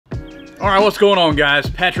Alright, what's going on, guys?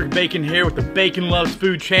 Patrick Bacon here with the Bacon Loves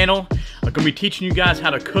Food channel. I'm going to be teaching you guys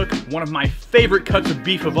how to cook one of my favorite cuts of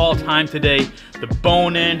beef of all time today, the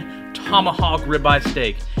bone-in Tomahawk Ribeye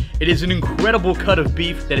steak. It is an incredible cut of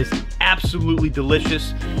beef that is absolutely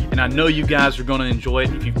delicious, and I know you guys are going to enjoy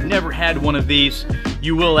it. If you've never had one of these,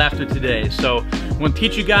 you will after today. So I'm going to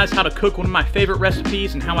teach you guys how to cook one of my favorite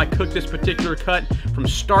recipes and how I cook this particular cut from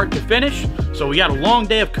start to finish. So we got a long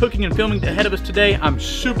day of cooking and filming ahead of us today. I'm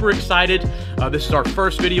super excited. This is our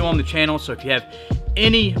first video on the channel, so if you have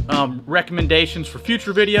any recommendations for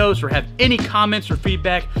future videos or have any comments or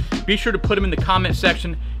feedback, be sure to put them in the comment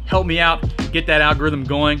section. Help me out, get that algorithm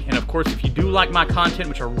going. And of course, if you do like my content,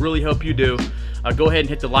 which I really hope you do, go ahead and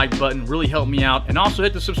hit the like button, really help me out. And also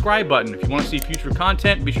hit the subscribe button. If you want to see future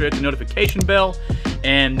content, be sure to hit the notification bell,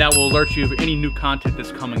 and that will alert you of any new content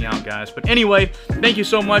that's coming out, guys. But anyway, thank you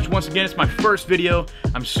so much. Once again, it's my first video.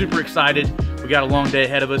 I'm super excited. We got a long day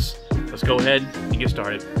ahead of us. Let's go ahead and get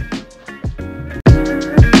started.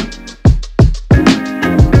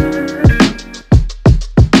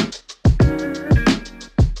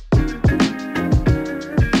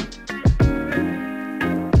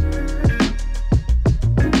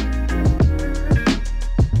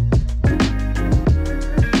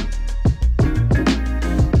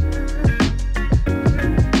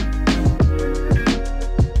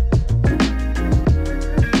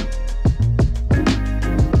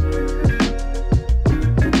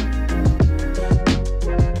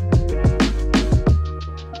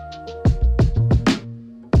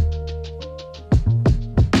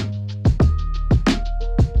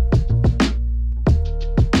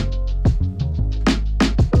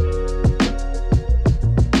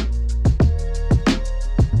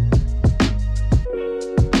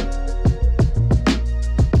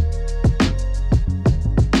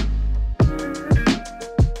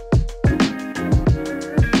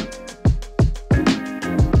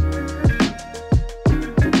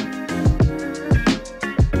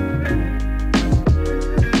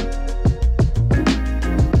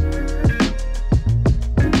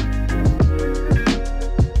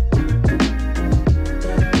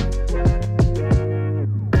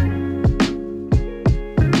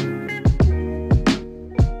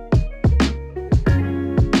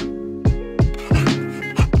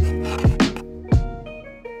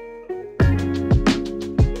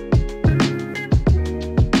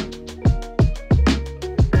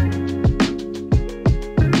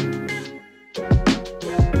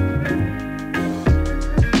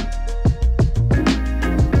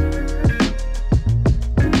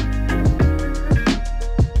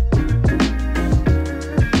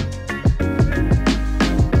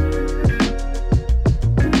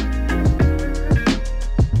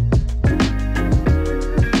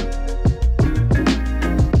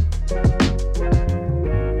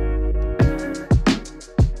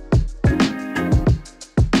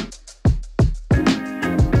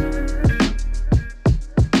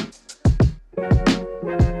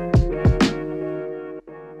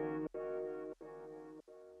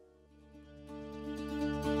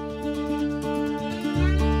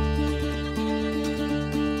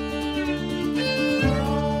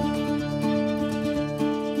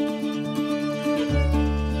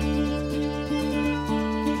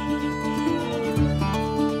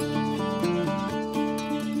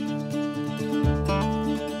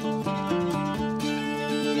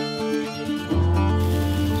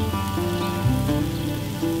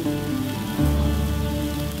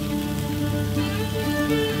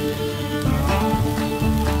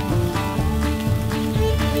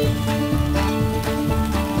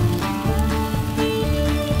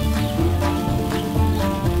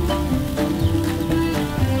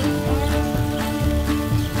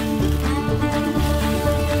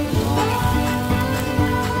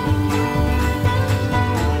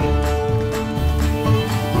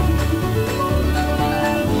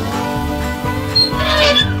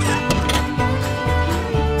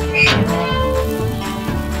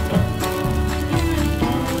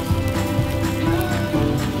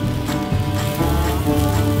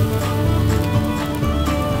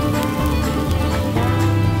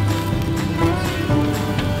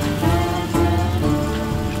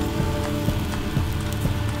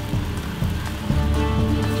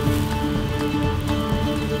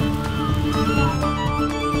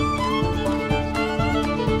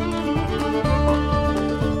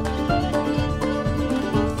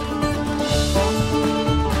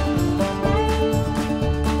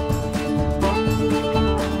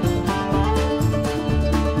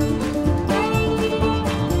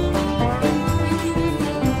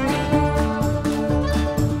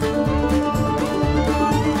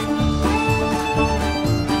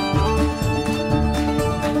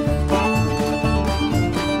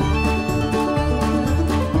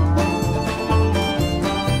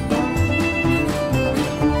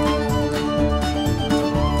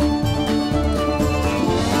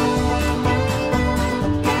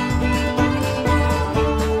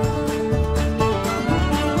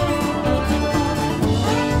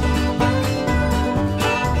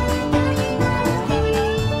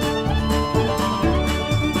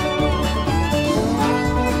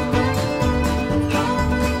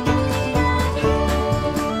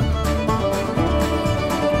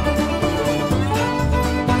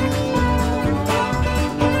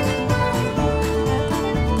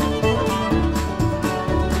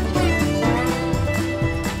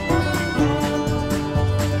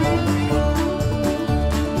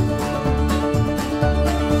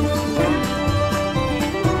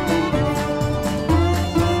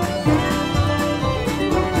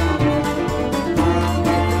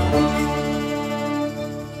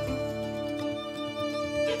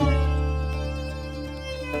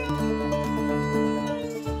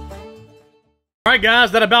 Alright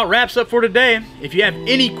guys, that about wraps up for today. If you have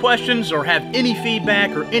any questions or have any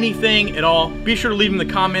feedback or anything at all, be sure to leave them in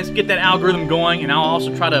the comments, get that algorithm going, and I'll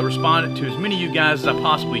also try to respond to as many of you guys as I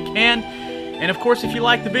possibly can. And of course, if you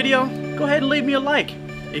like the video, go ahead and leave me a like.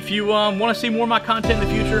 If you want to see more of my content in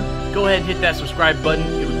the future, go ahead and hit that subscribe button.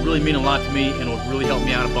 It would really mean a lot to me and it would really help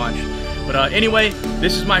me out a bunch. But anyway,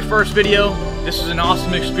 this is my first video. This is an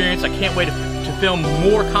awesome experience. I can't wait to film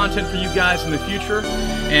more content for you guys in the future.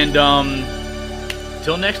 And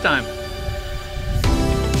till next time.